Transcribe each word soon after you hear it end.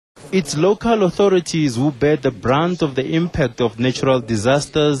It's local authorities who bear the brunt of the impact of natural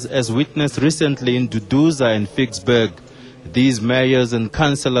disasters, as witnessed recently in Duduza and Vicksburg. These mayors and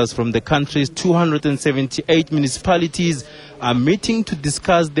councillors from the country's 278 municipalities are meeting to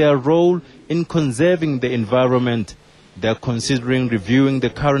discuss their role in conserving the environment. They are considering reviewing the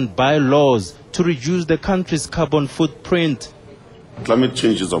current bylaws to reduce the country's carbon footprint. Climate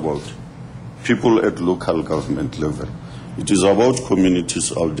change is about people at local government level. It is about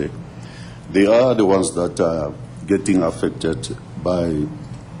communities out there. They are the ones that are getting affected by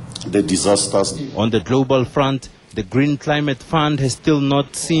the disasters. On the global front, the Green Climate Fund has still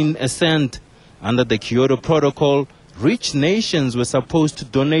not seen a cent. Under the Kyoto Protocol, rich nations were supposed to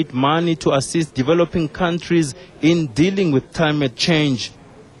donate money to assist developing countries in dealing with climate change.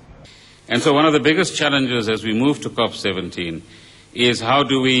 And so one of the biggest challenges as we move to COP17 is how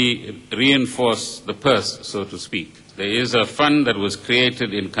do we reinforce the purse, so to speak. There is a fund that was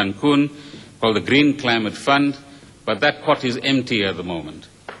created in Cancun called the Green Climate Fund, but that pot is empty at the moment.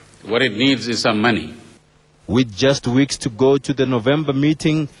 What it needs is some money. With just weeks to go to the November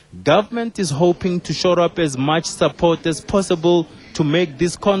meeting, government is hoping to shore up as much support as possible to make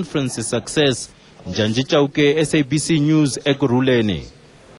this conference a success. Njanji Chauke, SABC News, Ekurhuleni.